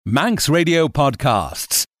Manx Radio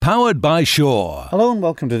Podcasts, powered by Shaw. Hello and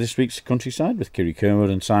welcome to this week's Countryside with Kiri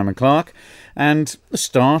Kerwood and Simon Clark, and the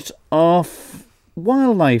start of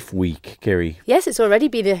Wildlife Week, Kiri. Yes, it's already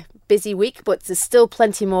been a busy week, but there's still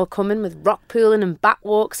plenty more coming with rock pooling and bat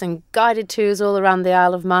walks and guided tours all around the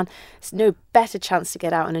Isle of Man. It's no better chance to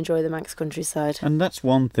get out and enjoy the Manx countryside. And that's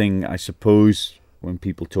one thing, I suppose, when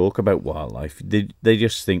people talk about wildlife, they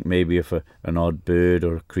just think maybe of an odd bird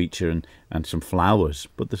or a creature and some flowers,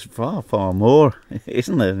 but there's far, far more,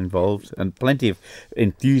 isn't there, involved, and plenty of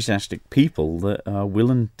enthusiastic people that are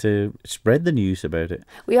willing to spread the news about it.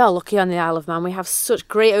 We are lucky on the Isle of Man. We have such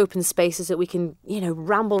great open spaces that we can,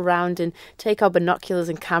 ramble around and take our binoculars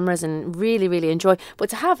and cameras and really, really enjoy. But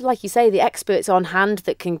to have, like you say, the experts on hand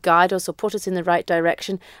that can guide us or put us in the right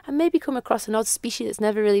direction and maybe come across an odd species that's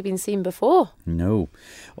never really been seen before. No.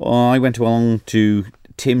 I went along to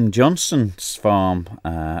Tim Johnson's farm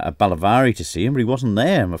at Balavari to see him, but he wasn't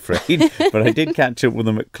there, I'm afraid. But I did catch up with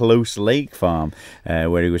him at Close Lake Farm,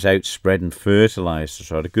 where he was out spreading fertiliser.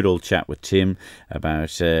 So I had a good old chat with Tim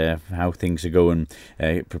about how things are going,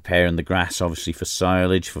 preparing the grass, obviously, for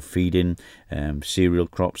silage, for feeding cereal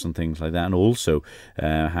crops and things like that, and also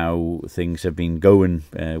how things have been going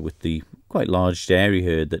with the quite large dairy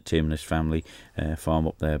herd that Tim and his family farm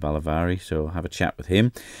up there, Balavari. So I'll have a chat with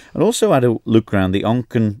him. And also had a look around the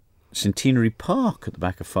Onken Centenary Park at the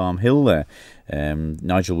back of Farm Hill there.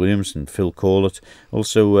 Nigel Williams and Phil Corlett.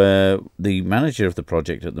 Also the manager of the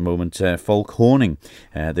project at the moment, Falk Horning.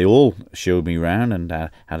 They all showed me around and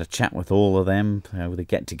had a chat with all of them. They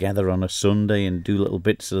get together on a Sunday and do little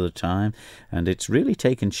bits at a time. And it's really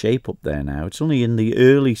taken shape up there now. It's only in the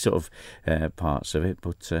early sort of parts of it,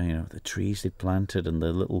 but the trees they've planted and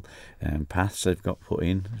the little paths they've got put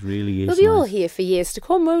in, it really is They'll be nice. all here for years to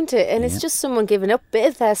come, won't it? And it's just someone giving up a bit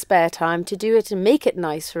of their spare time to do it and make it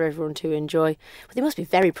nice for everyone to enjoy. But they must be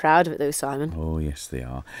very proud of it though, Simon. Oh, yes, they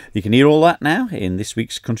are. You can hear all that now in this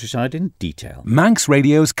week's Countryside in detail. Manx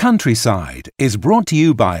Radio's Countryside is brought to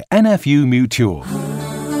you by NFU Mutual.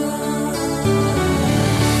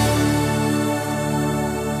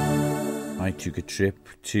 I took a trip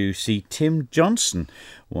to see Tim Johnson,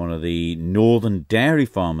 one of the northern dairy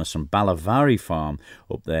farmers from Balavari Farm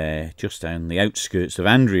up there just down the outskirts of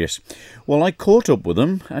Andreas. Well, I caught up with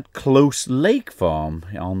him at Close Lake Farm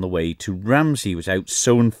on the way to Ramsey. He was out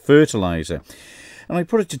sowing fertiliser. And I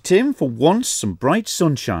put it to Tim for once some bright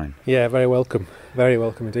sunshine. Yeah, very welcome. Very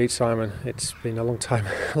welcome indeed, Simon. It's been a long time,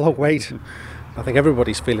 a long wait. I think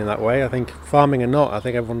everybody's feeling that way. I think farming or not, I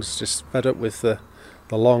think everyone's just fed up with the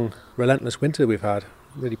long, relentless winter we've had.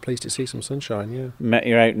 Really pleased to see some sunshine, yeah. Met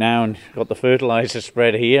you out now and got the fertiliser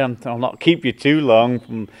spread here. I'll not keep you too long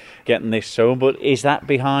from getting this sown, but is that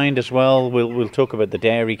behind as well? We'll talk about the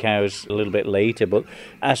dairy cows a little bit later, but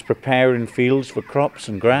as preparing fields for crops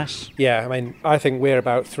and grass? Yeah, I think we're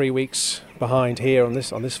about 3 weeks behind here on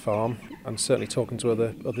this farm. I'm certainly talking to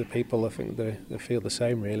other people. I think they feel the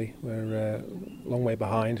same, really. We're a long way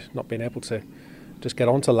behind, not being able to just get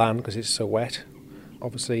onto land because it's so wet.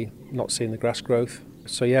 Obviously, not seeing the grass growth.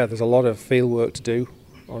 So yeah, there's a lot of field work to do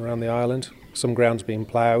around the island. Some ground's being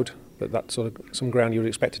ploughed, but that's sort of some ground you would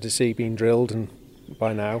expect to see being drilled, and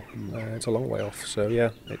by now it's a long way off. So yeah,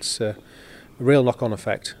 it's a real knock-on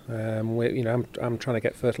effect. I'm trying to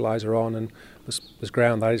get fertiliser on, and there's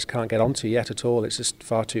ground that I just can't get onto yet at all. It's just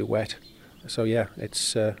far too wet. So yeah,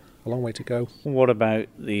 it's a long way to go. What about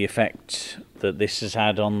the effect that this has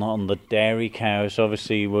had on the dairy cows?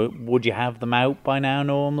 Obviously, would you have them out by now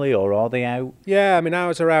normally, or are they out? Yeah,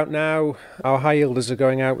 ours are out now. Our high yielders are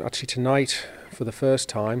going out actually tonight for the first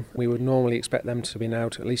time. We would normally expect them to have been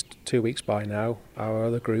out at least 2 weeks by now. Our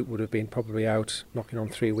other group would have been probably out knocking on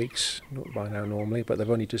 3 weeks by now normally, but they've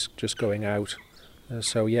only just going out.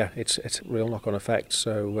 So yeah, it's a real knock-on effect.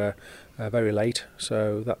 So very late.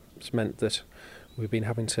 So that's meant that we've been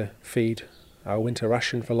having to feed our winter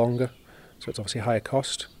ration for longer, so it's obviously higher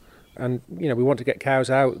cost. And we want to get cows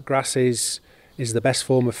out. Grass is the best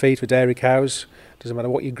form of feed for dairy cows. Doesn't matter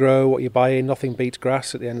what you grow, what you buy in, nothing beats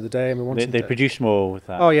grass at the end of the day. And they produce more with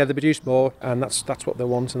that. Oh yeah, they produce more, and that's what they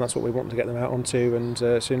want, and that's what we want to get them out onto. And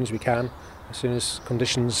as soon as we can, as soon as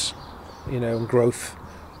conditions, and growth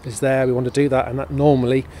is there, we want to do that. And that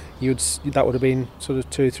normally that would have been sort of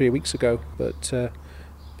 2 or 3 weeks ago, but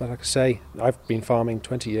like I say, I've been farming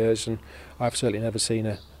 20 years and I've certainly never seen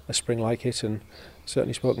a spring like it, and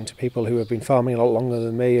certainly spoken to people who have been farming a lot longer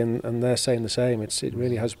than me, and they're saying the same. It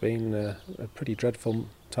really has been a pretty dreadful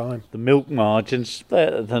time. The milk margins,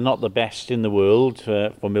 they're not the best in the world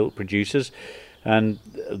for milk producers, and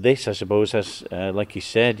this, I suppose, has, like you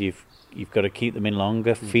said, you've you've got to keep them in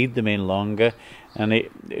longer, feed them in longer, and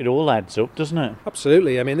it all adds up, doesn't it?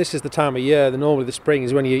 Absolutely. I mean, this is the time of year, normally the spring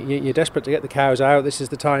is when you're desperate to get the cows out. This is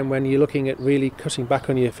the time when you're looking at really cutting back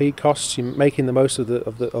on your feed costs. You're making the most of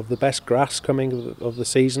the best grass coming of the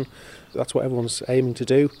season. That's what everyone's aiming to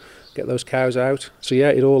do, get those cows out. So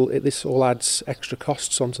yeah, this all adds extra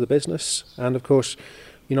costs onto the business, and of course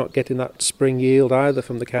you're not getting that spring yield either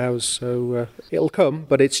from the cows, so it'll come,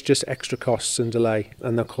 but it's just extra costs and delay,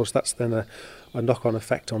 and of course that's then a knock-on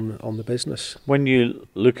effect on the business. When you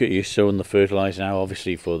look at your sowing the fertiliser now,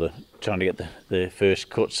 obviously for trying to get the first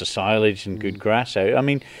cuts of silage and good grass out, I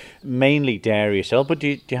mean, mainly dairy yourself, but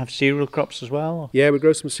do you have cereal crops as well? Yeah, we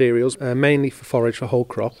grow some cereals, mainly for forage for whole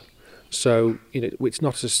crop. So it's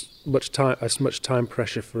not as much time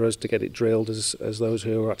pressure for us to get it drilled as those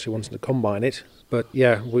who are actually wanting to combine it. But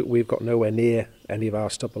yeah, we've got nowhere near any of our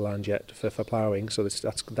stubble land yet for ploughing, so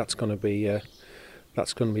that's going to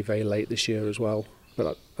be very late this year as well.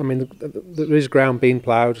 But I mean, there is ground being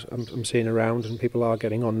ploughed. I'm seeing around, and people are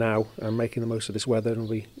getting on now and making the most of this weather, and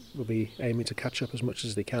we'll be aiming to catch up as much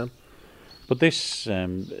as they can. But this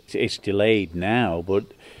it's delayed now, but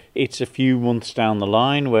it's a few months down the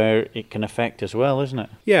line where it can affect as well, isn't it?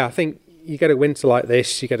 Yeah, I think you get a winter like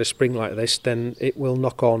this, you get a spring like this, then it will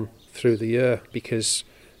knock on through the year because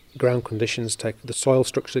ground conditions the soil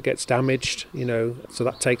structure gets damaged, so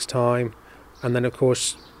that takes time. And then of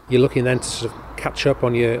course you're looking then to sort of catch up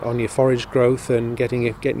on your forage growth and getting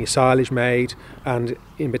your silage made, and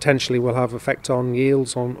it potentially will have effect on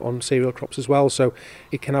yields on cereal crops as well. So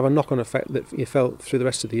it can have a knock-on effect that you felt through the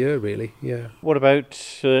rest of the year, really. Yeah. What about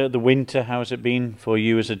the winter? How has it been for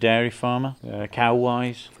you as a dairy farmer?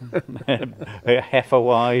 Cow-wise,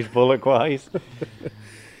 heifer-wise, bullock-wise?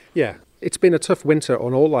 Yeah. It's been a tough winter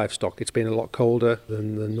on all livestock. It's been a lot colder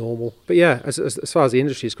than normal. But yeah, as far as the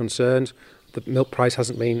industry is concerned, the milk price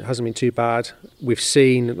hasn't been too bad. We've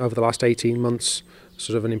seen over the last 18 months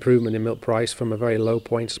sort of an improvement in milk price from a very low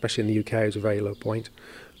point, especially in the UK. It was a very low point.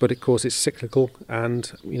 But of course it's cyclical,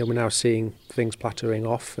 and we're now seeing things plateauing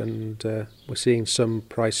off, and we're seeing some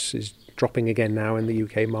prices dropping again now in the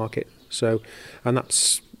UK market. So, and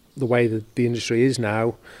that's the way that the industry is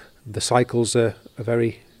now. The cycles are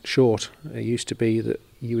very short. It used to be that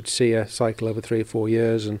you would see a cycle over 3 or 4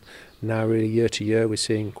 years, and now really year to year we're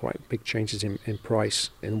seeing quite big changes in price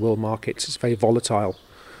in world markets. It's very volatile.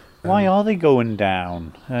 Why are they going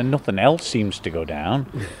down? Nothing else seems to go down.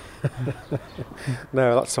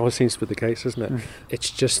 No, that's always seems to be the case, isn't it? It's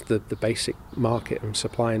just the basic market and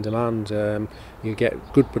supply and demand. You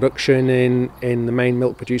get good production in the main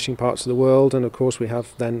milk producing parts of the world, and of course we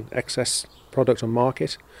have then excess product on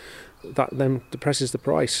market. That then depresses the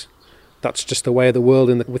price. That's just the way of the world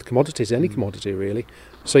with commodities, any commodity really.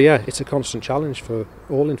 So yeah, it's a constant challenge for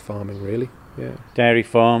all in farming really. Yeah. Dairy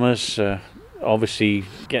farmers obviously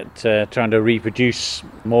trying to reproduce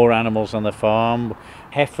more animals on the farm.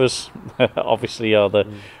 Heifers obviously are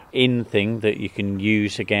the in thing that you can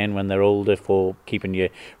use again when they're older for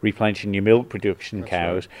replenishing your milk production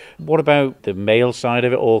cows. Right. What about the male side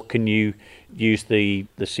of it, or can you use the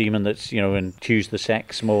semen that's and choose the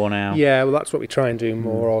sex more now? Yeah, well that's what we try and do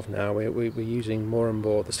more of now. We're using more and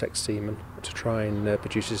more the sex semen to try and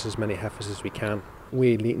produce as many heifers as we can.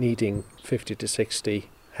 We're needing 50 to 60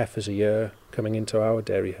 heifers a year coming into our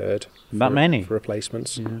dairy herd. That many? For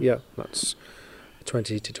replacements. Yeah, that's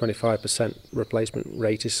 20 to 25% replacement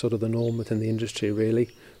rate is sort of the norm within the industry really.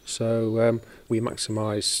 So we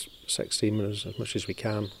maximise sex semen as much as we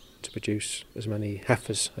can to produce as many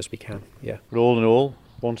heifers as we can. Yeah. But all in all,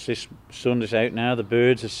 once this sun is out now, the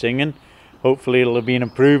birds are singing. Hopefully it'll be an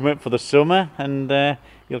improvement for the summer, and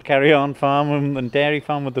you'll carry on farming and dairy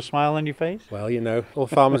farm with a smile on your face. Well, all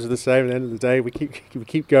farmers are the same. At the end of the day, we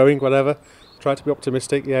keep going, whatever. Try to be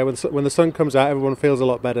optimistic. Yeah, when the sun comes out, everyone feels a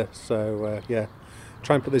lot better. So yeah,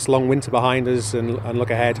 try and put this long winter behind us and look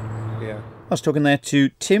ahead. Yeah. I was talking there to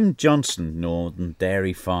Tim Johnson, Northern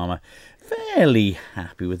dairy farmer. Fairly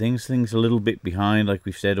happy with things. Things a little bit behind, like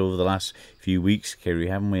we've said over the last few weeks, Kerry,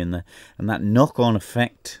 haven't we? And that knock-on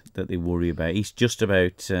effect that they worry about. He's just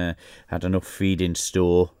about had enough feed in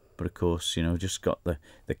store, but of course, just got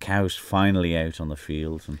the cows finally out on the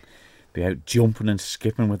field and be out jumping and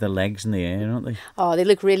skipping with their legs in the air, aren't they? Oh, they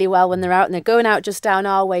look really well when they're out, and they're going out just down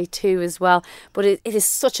our way too as well. But it is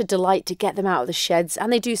such a delight to get them out of the sheds,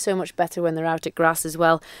 and they do so much better when they're out at grass as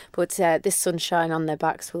well. But this sunshine on their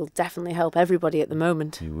backs will definitely help everybody at the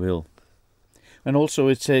moment. It will. And also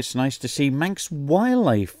it's nice to see Manx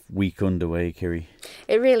Wildlife Week underway, Kiri.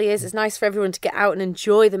 It really is. It's nice for everyone to get out and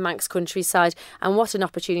enjoy the Manx countryside, and what an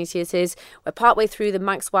opportunity it is. We're partway through the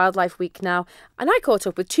Manx Wildlife Week now, and I caught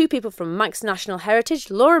up with two people from Manx National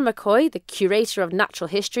Heritage, Laura McCoy, the Curator of Natural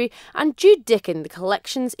History, and Jude Dickin, the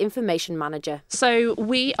Collections Information Manager. So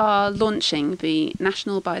we are launching the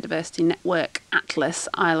National Biodiversity Network Atlas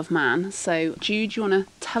Isle of Man. So Jude, do you want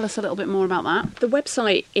to tell us a little bit more about that? The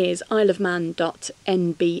website is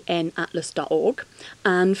isleofman.nbnatlas.org,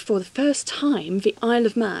 and for the first time the Isle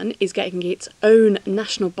of Man is getting its own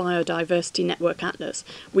National Biodiversity Network Atlas,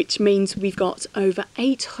 which means we've got over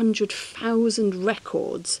 800,000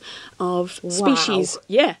 records of species.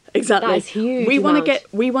 Yeah, exactly. That is huge. We want to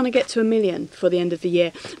get to 1 million for the end of the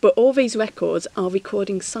year, but all these records are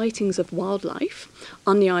recording sightings of wildlife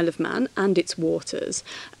on the Isle of Man and its waters.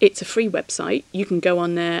 It's a free website. You can go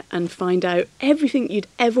on there and find out everything you'd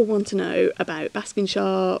ever want to know about basking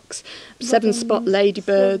sharks, seven-spot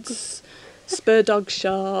ladybirds, spur dog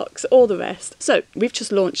sharks, all the rest. So we've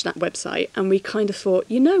just launched that website, and we kind of thought,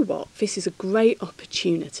 you know what, this is a great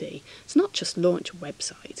opportunity. It's not just launch a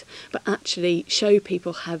website, but actually show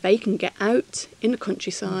people how they can get out in the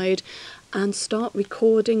countryside and start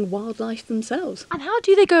recording wildlife themselves. And how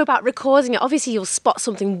do they go about recording it? Obviously, you'll spot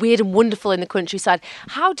something weird and wonderful in the countryside.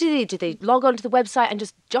 How do they log onto the website and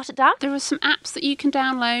just jot it down? There are some apps that you can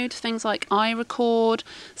download, things like iRecord.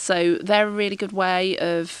 So they're a really good way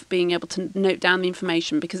of being able to note down the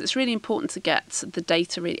information, because it's really important to get the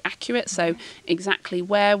data really accurate. So exactly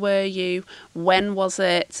where were you, when was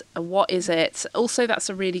it, what is it? Also, that's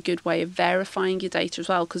a really good way of verifying your data as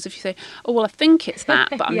well, because if you say, oh, well, I think it's that,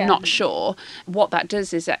 but I'm not sure, what that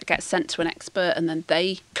does is that gets sent to an expert, and then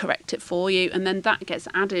they correct it for you, and then that gets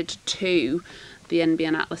added to the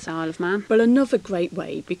NBN Atlas Isle of Man. Well, another great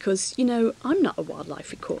way, because, you know, I'm not a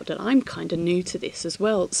wildlife recorder. I'm kind of new to this as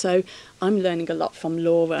well. So I'm learning a lot from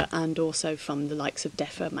Laura and also from the likes of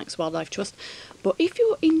DEFRA, Manx Wildlife Trust. But if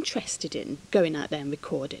you're interested in going out there and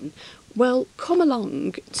recording, well, come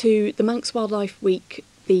along to the Manx Wildlife Week,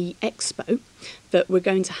 the expo that we're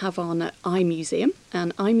going to have on at iMuseum,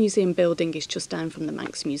 and iMuseum building is just down from the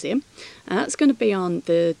Manx Museum. That's going to be on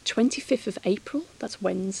the 25th of April, that's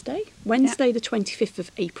Wednesday the 25th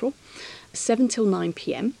of April, 7 till 9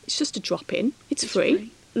 p.m. It's just a drop-in, it's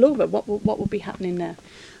free. Laura, what will be happening there?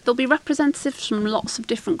 There'll be representatives from lots of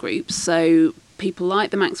different groups, so people like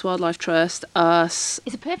the Manx Wildlife Trust, us.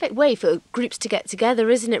 It's a perfect way for groups to get together,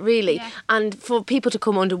 isn't it, really? Yeah. And for people to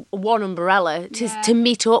come under one umbrella to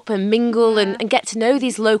meet up and mingle and get to know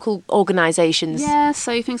these local organisations. Yeah,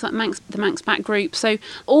 so things like the Manx Back Group. So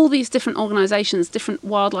all these different organisations, different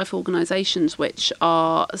wildlife organisations, which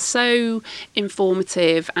are so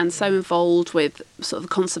informative and so involved with sort of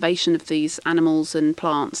the conservation of these animals and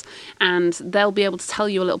plants. And they'll be able to tell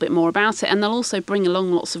you a little bit more about it. And they'll also bring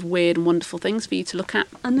along lots of weird and wonderful things for you to look at.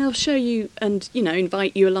 And they'll show you and, you know,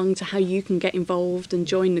 invite you along to how you can get involved and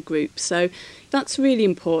join the group. So that's really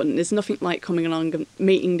important. There's nothing like coming along and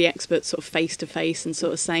meeting the experts sort of face to face and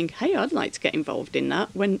sort of saying, hey, I'd like to get involved in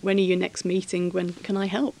that. When are your next meeting? When can I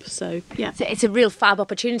help? So, yeah. It's a real fab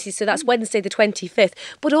opportunity. So that's Wednesday the 25th.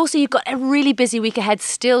 But also you've got a really busy week ahead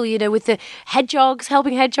still, you know, with the hedgehogs,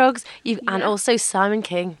 helping hedgehogs, and also Simon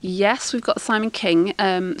King. Yes, we've got Simon King.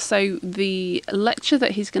 So the lecture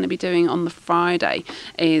that he's going to be doing on the Friday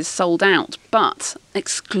is sold out, but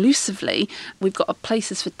exclusively we've got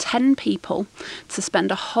places for 10 people to spend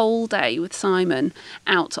a whole day with Simon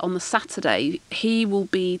out on the Saturday. He will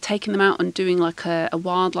be taking them out and doing like a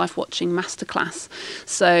wildlife watching masterclass.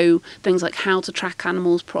 So things like how to track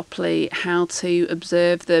animals properly, how to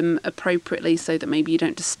observe them appropriately so that maybe you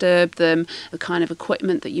don't disturb them, the kind of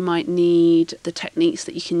equipment that you might need, the techniques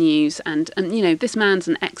that you can use. And you know, this man's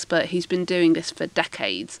an expert who's been doing this for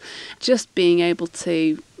decades. Just being able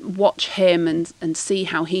to watch him and see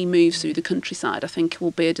how he moves through the countryside, I think will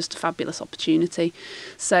be just a fabulous opportunity.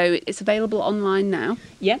 So it's available online now.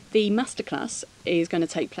 Yeah, the masterclass is going to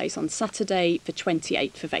take place on Saturday the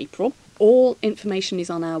 28th of April. All information is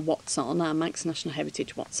on our What's On, our Manx National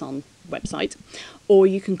Heritage What's On website, or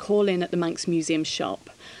you can call in at the Manx Museum shop.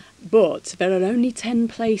 But there are only 10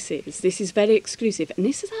 places. This is very exclusive. And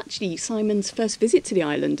this is actually Simon's first visit to the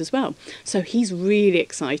island as well. So he's really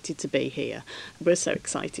excited to be here. We're so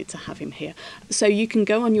excited to have him here. So you can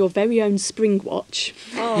go on your very own spring watch.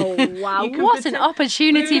 Oh, wow. What an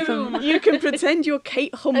opportunity for... You can pretend you're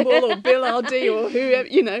Kate Humble or Bill Ardee or whoever,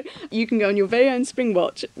 you know. You can go on your very own spring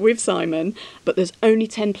watch with Simon, but there's only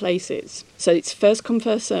 10 places. So it's first come,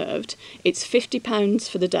 first served. It's £50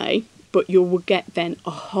 for the day. but you will get then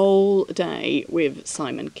a whole day with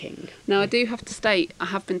Simon King. Now, I do have to state, I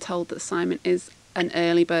have been told that Simon is an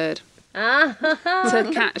early bird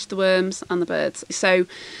to catch the worms and the birds. So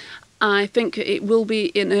I think it will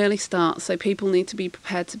be an early start, so people need to be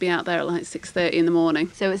prepared to be out there at like 6:30 in the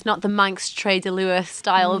morning. So it's not the Manx Trader Lure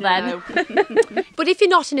style then. But if you're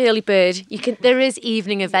not an early bird, there is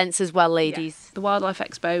evening events as well, ladies. Yes. The Wildlife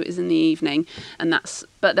Expo is in the evening,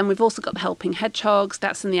 but then we've also got the Helping Hedgehogs.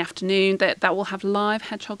 That's in the afternoon. That will have live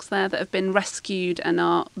hedgehogs there that have been rescued and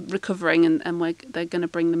are recovering, and they're going to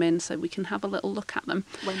bring them in so we can have a little look at them.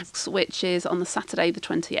 Which is on the Saturday the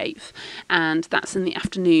 28th, and that's in the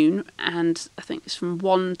afternoon, and I think it's from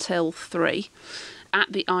 1 till 3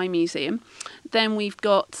 at the Eye Museum. Then we've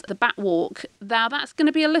got the Bat Walk. Now that's going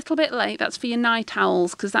to be a little bit late. That's for your night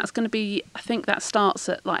owls, because that's going to be, I think that starts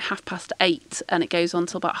at like 8:30 and it goes on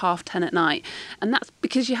till about 10:30 at night. And that's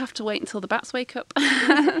because you have to wait until the bats wake up.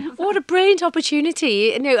 What a brilliant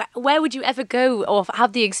opportunity. Where would you ever go or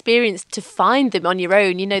have the experience to find them on your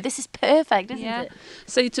own? This is perfect, isn't it?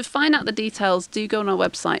 So to find out the details, do go on our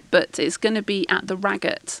website, but it's going to be at the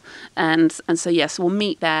Ragget. And so, yes, we'll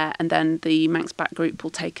meet there, and then the Manx Bat Group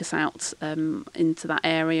will take us out into that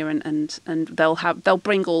area, and they'll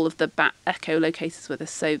bring all of the bat echolocators with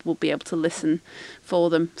us, so we'll be able to listen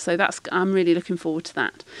for them. So I'm really looking forward to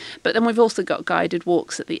that. But then we've also got guided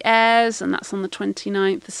walks at the Airs, and that's on the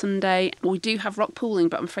 29th, the Sunday. We do have rock pooling,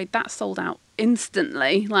 but I'm afraid that's sold out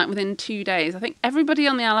instantly, like within 2 days. I think everybody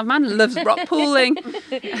on the Isle of Man loves rock pooling.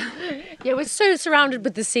 Yeah, we're so surrounded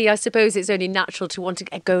with the sea. I suppose it's only natural to want to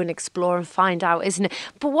go and explore and find out, isn't it?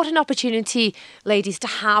 But what an opportunity, ladies, to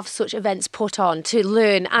have such events put on, to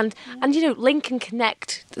learn and link and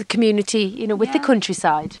connect the community, with the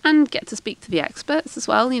countryside. And get to speak to the experts as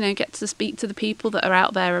well, get to speak to the people that are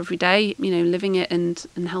out there every day, living it and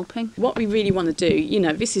helping. What we really want to do,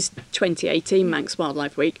 this is 2018 Manx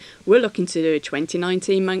Wildlife Week. We're looking to do a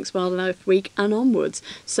 2019 Manx Wildlife Week and onwards.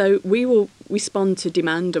 So we will respond to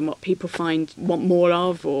demand and what people want more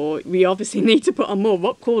of, or we obviously need to put on more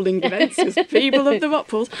rock calling events because people love the rock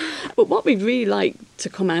pools. But what we'd really like to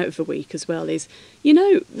come out of the week as well is,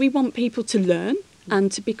 we want people to learn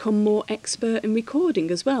and to become more expert in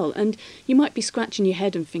recording as well. And you might be scratching your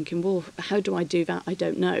head and thinking, well, how do I do that? I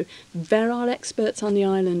don't know. There are experts on the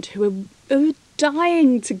island who are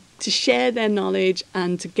dying to share their knowledge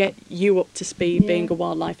and to get you up to speed, being a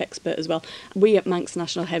wildlife expert as well. We at Manx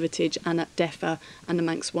National Heritage and at DEFRA and the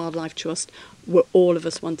Manx Wildlife Trust, we're all of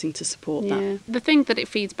us wanting to support that. The thing that it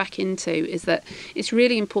feeds back into is that it's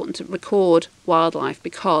really important to record wildlife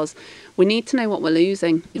because we need to know what we're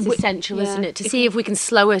losing. It's essential, isn't it, to see if we can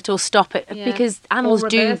slow it or stop it, because animals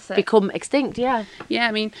do become extinct. Yeah,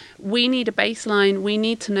 I mean, we need a baseline. We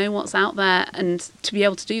need to know what's out there, and to be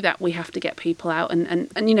able to do that, we have to get people out.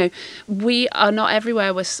 And we are not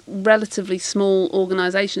everywhere. We're relatively small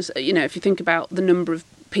organisations. If you think about the number of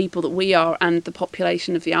people that we are and the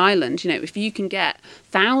population of the island, if you can get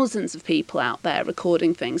thousands of people out there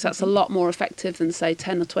recording things, that's a lot more effective than say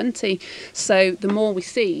 10 or 20. So the more we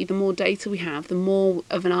see, the more data we have, the more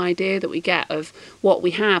of an idea that we get of what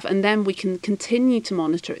we have, and then we can continue to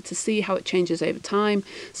monitor it to see how it changes over time.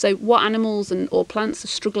 So what animals or plants are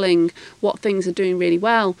struggling, what things are doing really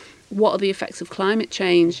well, what are the effects of climate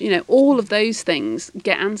change? All of those things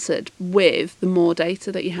get answered with the more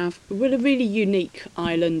data that you have. We're a really unique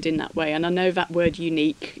island in that way, and I know that word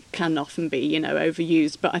unique can often be,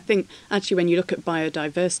 overused, but I think actually when you look at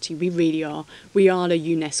biodiversity, we really are. We are a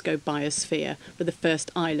UNESCO biosphere. We're the first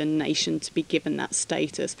island nation to be given that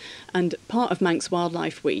status, and part of Manx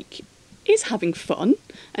Wildlife Week is having fun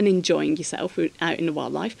and enjoying yourself out in the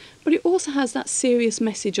wildlife, but it also has that serious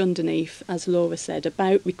message underneath, as Laura said,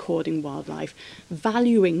 about recording wildlife,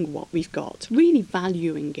 valuing what we've got, really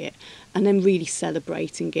valuing it, and then really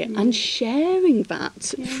celebrating it and sharing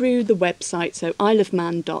that through the website. So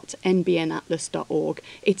isleofman.nbnatlas.org.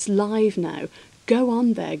 It's live now. Go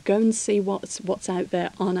on there, go and see what's out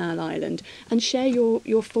there on our island, and share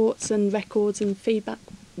your thoughts and records and feedback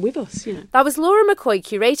with us. That was Laura McCoy,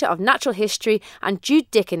 Curator of Natural History, and Jude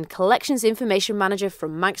Dickin, Collections Information Manager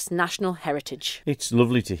from Manx National Heritage. It's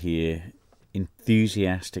lovely to hear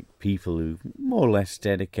enthusiastic people who more or less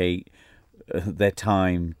dedicate their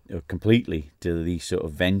time completely to these sort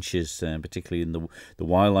of ventures, particularly in the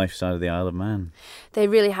wildlife side of the Isle of Man. They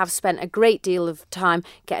really have spent a great deal of time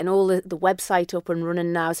getting all the website up and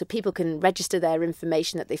running now, so people can register their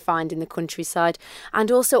information that they find in the countryside,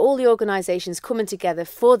 and also all the organisations coming together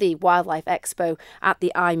for the Wildlife Expo at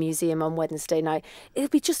the Eye Museum on Wednesday night. It'll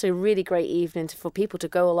be just a really great evening for people to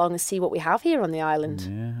go along and see what we have here on the island.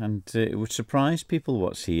 Yeah, and it would surprise people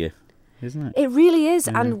what's here. isn't it? It really is.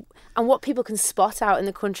 And what people can spot out in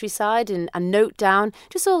the countryside and note down,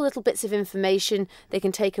 just all little bits of information they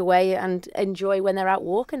can take away and enjoy when they're out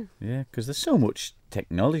walking. Yeah, because there's so much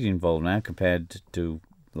technology involved now compared to,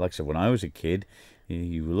 like I said, when I was a kid.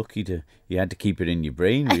 You were lucky you had to keep it in your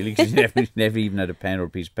brain, really, because you never even had a pen or a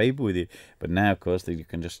piece of paper with you. But now, of course, you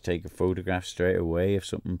can just take a photograph straight away of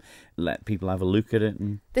something, let people have a look at it.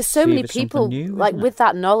 And there's so many people new, with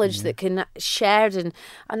that knowledge that can share it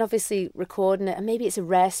and obviously recording it. And maybe it's a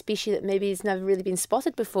rare species that maybe it's never really been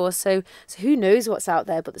spotted before. So who knows what's out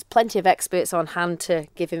there? But there's plenty of experts on hand to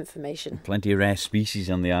give information. Plenty of rare species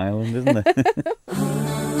on the island, isn't there?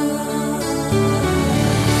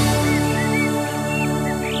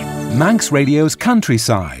 Manx Radio's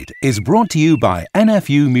Countryside is brought to you by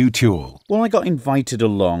NFU Mutual. Well, I got invited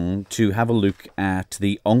along to have a look at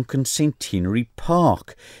the Onken Centenary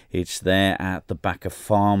Park. It's there at the back of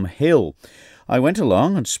Farm Hill. I went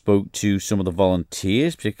along and spoke to some of the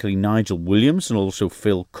volunteers, particularly Nigel Williams and also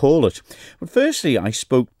Phil Corlett. But firstly, I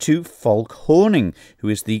spoke to Falk Horning, who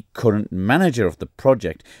is the current manager of the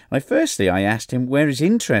project. And I asked him where his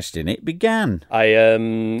interest in it began. I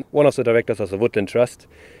am one of the directors of the Woodland Trust,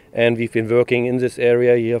 and we've been working in this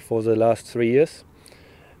area here for the last 3 years.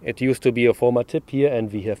 It used to be a former tip here,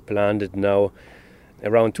 and we have planted now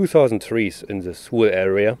around 2,000 trees in this whole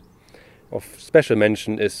area. Of special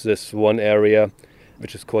mention is this one area,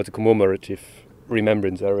 which is called the commemorative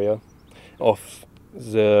remembrance area of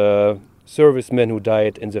the servicemen who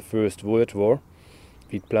died in the First World War.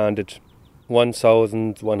 We planted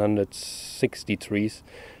 1,160 trees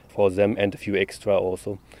for them and a few extra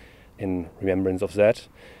also in remembrance of that.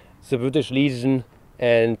 The British Legion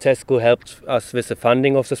and Tesco helped us with the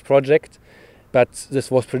funding of this project, but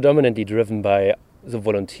this was predominantly driven by the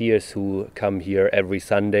volunteers who come here every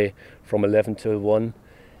Sunday from 11 till 1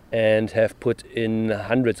 and have put in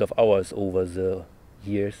hundreds of hours over the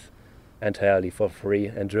years entirely for free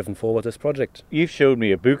and driven forward this project. You've showed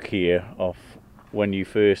me a book here of when you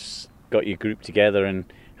first got your group together and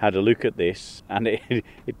had a look at this, and it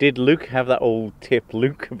did have that old tip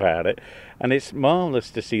look about it, and it's marvellous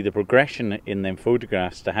to see the progression in them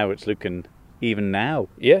photographs to how it's looking even now.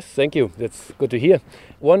 Yes, thank you. That's good to hear.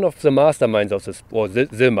 One of the masterminds of this, or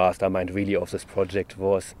the mastermind really of this project,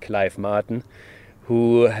 was Clive Martin,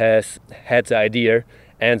 who has had the idea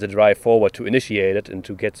and the drive forward to initiate it and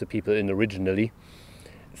to get the people in originally.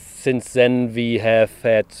 Since then we have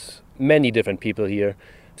had many different people here.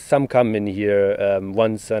 Some come in here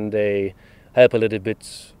one Sunday, help a little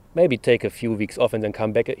bit, maybe take a few weeks off and then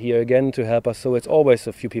come back here again to help us. So it's always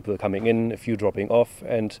a few people coming in, a few dropping off,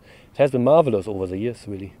 and it has been marvellous over the years,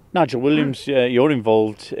 really. Nigel Williams, you're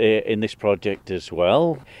involved in this project as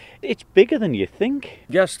well. It's bigger than you think.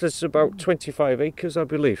 Yes, there's about 25 acres, I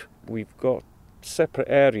believe. We've got separate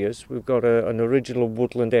areas. We've got an original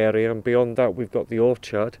woodland area, and beyond that we've got the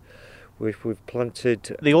orchard, which we've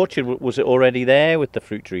planted. The orchard, was it already there with the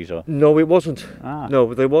fruit trees? Or? No, it wasn't. Ah.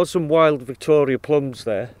 No, there was some wild Victoria plums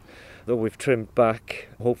there that we've trimmed back.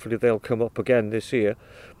 Hopefully they'll come up again this year.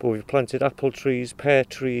 But we've planted apple trees, pear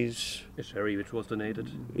trees. A cherry which was donated.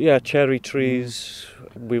 Yeah, cherry trees.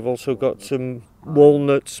 We've also got some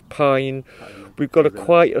walnuts, pine. We've got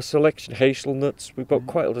quite a selection, hazelnuts. We've got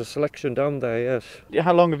quite a selection down there, yes.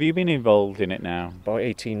 How long have you been involved in it now? About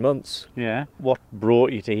 18 months. Yeah. What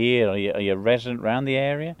brought you to here? Are you a resident around the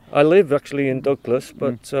area? I live actually in Douglas,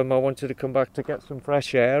 but I wanted to come back to get some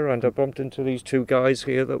fresh air, and I bumped into these two guys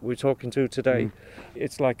here that we're talking to today.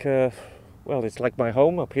 It's like it's like my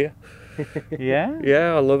home up here. Yeah?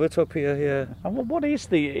 Yeah, I love it up here, yeah. And what is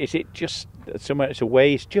it just somewhere it's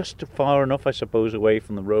away, it's just far enough, I suppose, away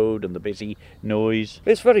from the road and the busy noise?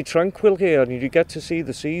 It's very tranquil here, and you get to see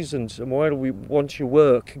the seasons, and once you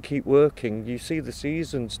work and keep working, you see the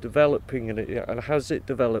seasons developing, and as it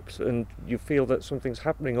develops, and you feel that something's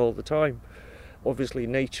happening all the time. Obviously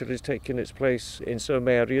nature is taking its place in some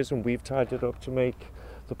areas, and we've tied it up to make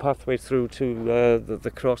the pathway through to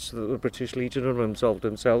the cross that the British Legion have resolved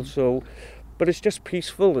themselves. But it's just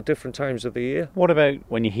peaceful at different times of the year. What about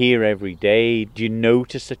when you're here every day? Do you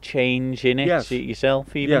notice a change in it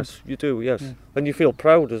yourself even? Yes, you do, yes. Yeah. And you feel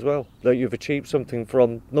proud as well that you've achieved something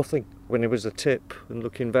from nothing when it was a tip and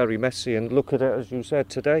looking very messy. And look at it, as you said,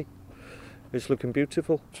 today. It's looking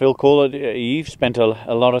beautiful. Phil Corlett, you've spent a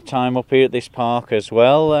lot of time up here at this park as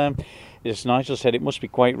well. As Nigel said, it must be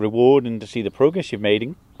quite rewarding to see the progress you've made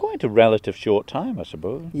in quite a relative short time, I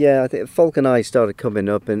suppose. Yeah, I think Falk and I started coming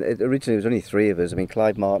up, and originally it was only three of us. I mean,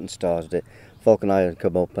 Clive Martin started it, Falk and I had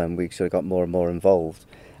come up, and we sort of got more and more involved.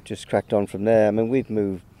 Just cracked on from there. I mean, we've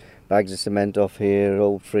moved bags of cement off here,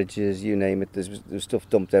 old fridges, you name it. There's stuff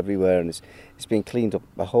dumped everywhere, and it's been cleaned up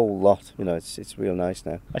a whole lot. You know, it's real nice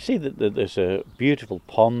now. I see that there's a beautiful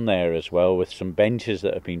pond there as well, with some benches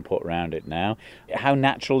that have been put around it now. How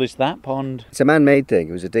natural is that pond? It's a man-made thing.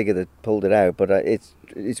 It was a digger that pulled it out, but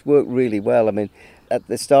it's worked really well. I mean, at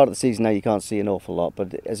the start of the season now you can't see an awful lot,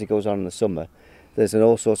 but as it goes on in the summer, there's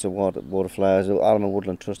all sorts of waterflowers. Alderman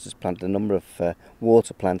Woodland Trust has planted a number of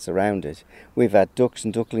water plants around it. We've had ducks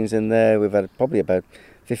and ducklings in there. We've had probably about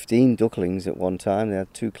 15 ducklings at one time. They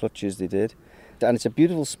had 2 clutches they did. And it's a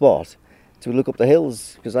beautiful spot to look up the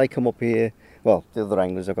hills, because I come up here, well, the other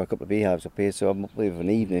anglers, I've got a couple of beehives up here, so I'm up here of an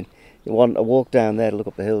evening. You want a walk down there to look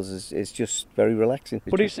up the hills is just very relaxing.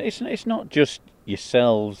 But it's not just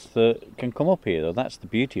yourselves that can come up here, though. That's the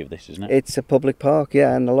beauty of this, isn't it? It's a public park,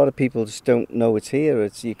 yeah, and a lot of people just don't know it's here.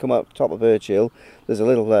 You come up top of Birch Hill, there's a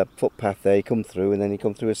little footpath there, you come through, and then you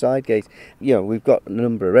come through a side gate. You know, we've got a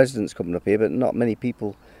number of residents coming up here, but not many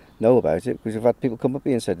people know about it, because we've had people come up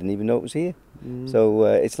here and said they didn't even know it was here. So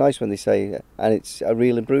it's nice when they say, and it's a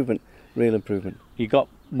real improvement. You got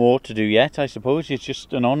more to do yet, I suppose. It's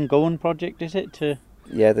just an ongoing project, is it?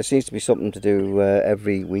 Yeah, there seems to be something to do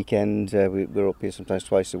every weekend. We're up here sometimes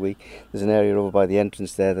twice a week. There's an area over by the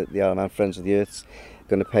entrance there that the Isle of Man Friends of the Earth's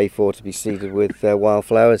going to pay for, to be seeded with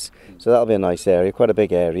wildflowers. So that'll be a nice area, quite a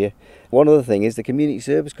big area. One other thing is the community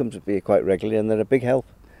service comes up here quite regularly, and they're a big help.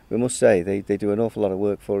 We must say, they do an awful lot of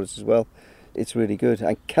work for us as well. It's really good.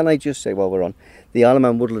 And can I just say, while we're on, the Isle of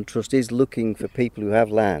Man Woodland Trust is looking for people who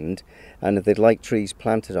have land, and if they'd like trees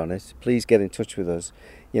planted on it, please get in touch with us,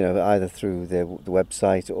 you know, either through the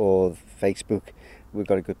website or Facebook. We've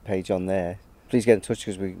got a good page on there. Please get in touch,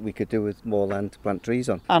 because we could do with more land to plant trees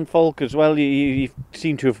on. And folk as well, you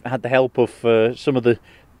seem to have had the help of some of the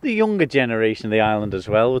younger generation of the island as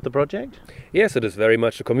well with the project? Yes, it is very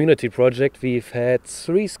much a community project. We've had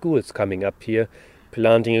 3 schools coming up here,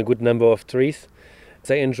 planting a good number of trees.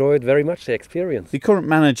 They enjoyed very much the experience. The current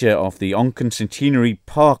manager of the Onken Centenary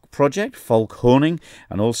Park project, Falk Honing,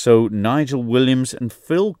 and also Nigel Williams and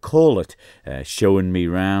Phil Corlett, showing me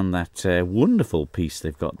round that wonderful piece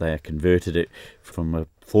they've got there, converted it from a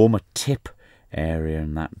former tip area,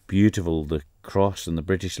 and that beautiful, the Cross and the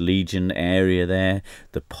British Legion area there,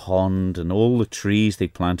 the pond and all the trees they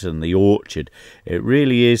planted and the orchard. It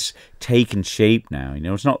really is taken shape now. You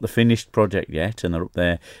know, it's not the finished project yet, and they're up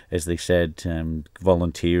there, as they said,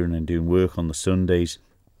 volunteering and doing work on the Sundays.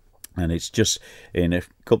 And it's just in a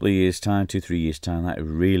couple of years' time, 2-3 years' time, that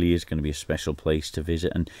really is going to be a special place to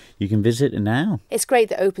visit. And you can visit it now. It's great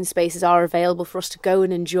that open spaces are available for us to go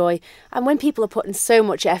and enjoy. And when people are putting so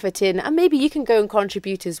much effort in, and maybe you can go and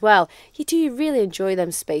contribute as well, you really enjoy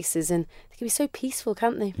them spaces, and they can be so peaceful,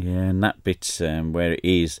 can't they? Yeah, and that bit where it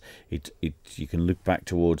is, you can look back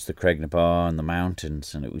towards the Cregnabar and the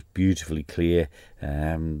mountains, and it was beautifully clear,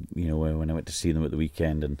 you know, when I went to see them at the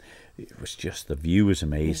weekend, and it was just, the view was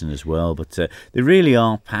amazing as well. But they really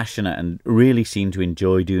are passionate and really seem to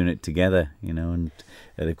enjoy doing it together, you know. And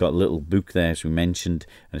they've got a little book there, as we mentioned,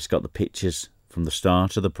 and it's got the pictures from the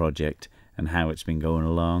start of the project and how it's been going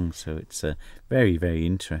along. So it's very, very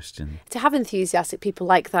interesting. To have enthusiastic people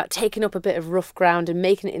like that taking up a bit of rough ground and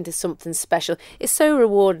making it into something special is so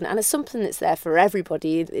rewarding, and it's something that's there for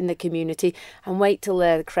everybody in the community. And wait till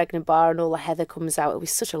the Cregnabar and all the heather comes out. It'll be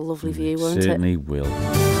such a lovely view, won't it? Certainly will.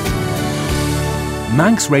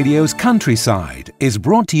 Manx Radio's Countryside is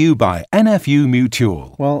brought to you by NFU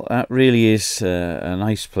Mutual. Well, that really is a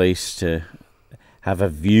nice place to have a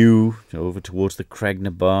view over towards the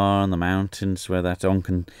Cregnabar and the mountains, where that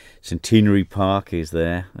Onken Centenary Park is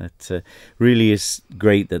there. That really is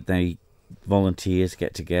great that they volunteers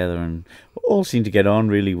get together and all seem to get on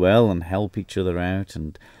really well and help each other out,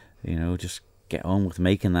 and, you know, just get on with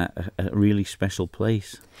making that a really special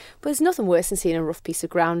place. But there's nothing worse than seeing a rough piece of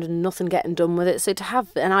ground and nothing getting done with it. So to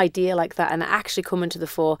have an idea like that and actually coming to the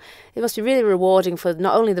fore, it must be really rewarding for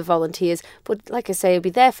not only the volunteers, but like I say, it'll be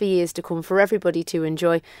there for years to come for everybody to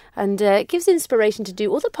enjoy. And it gives inspiration to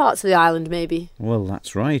do other parts of the island, maybe. Well,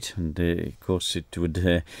 that's right. And of course it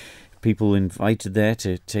would... people invited there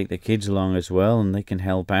to take their kids along as well, and they can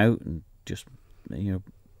help out and just, you know,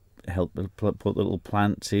 help put little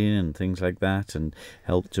plants in and things like that, and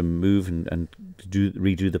help to move and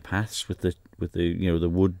redo the paths with the you know, the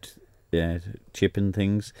wood chipping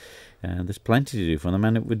things. There's plenty to do for them,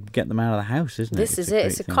 and it would get them out of the house, isn't it? This is it.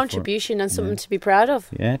 It's a contribution and something to be proud of.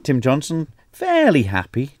 Yeah, Tim Johnson, fairly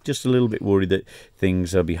happy, just a little bit worried that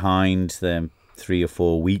things are behind them 3 or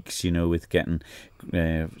 4 weeks, with getting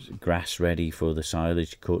grass ready for the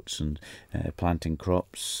silage cuts and planting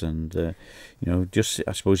crops, and just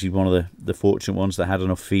I suppose he's one of the fortunate ones that had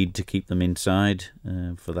enough feed to keep them inside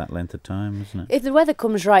for that length of time, isn't it? If the weather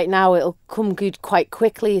comes right now, it'll come good quite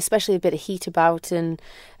quickly, especially a bit of heat about, and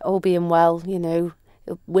all being well,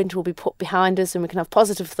 winter will be put behind us and we can have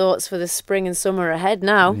positive thoughts for the spring and summer ahead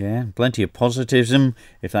now. Yeah, plenty of positivism,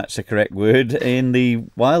 if that's the correct word, in the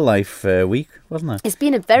wildlife week, wasn't it? It's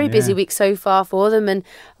been a very busy week so far for them, and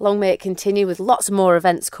long may it continue with lots more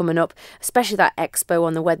events coming up, especially that expo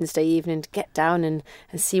on the Wednesday evening, to get down and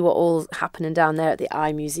see what all's happening down there at the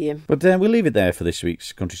Eye Museum. But we'll leave it there for this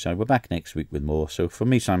week's Countryside. We're back next week with more. So from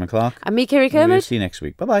me, Simon Clark. And me, Kiri Kermode. We'll see you next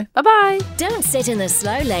week. Bye-bye. Bye-bye. Don't sit in the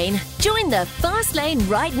slow lane. Join the fast lane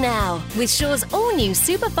right now with Shaw's all-new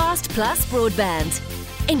Superfast Plus broadband.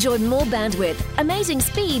 Enjoy more bandwidth, amazing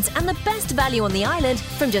speeds and the best value on the island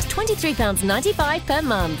from just £23.95 per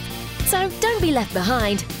month. So don't be left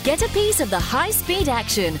behind. Get a piece of the high-speed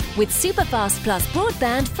action with Superfast Plus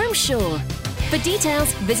broadband from Shaw. For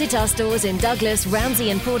details, visit our stores in Douglas, Ramsey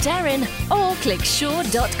and Port Erin or click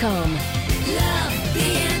shaw.com. Love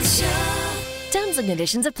being Shaw. Terms and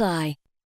conditions apply.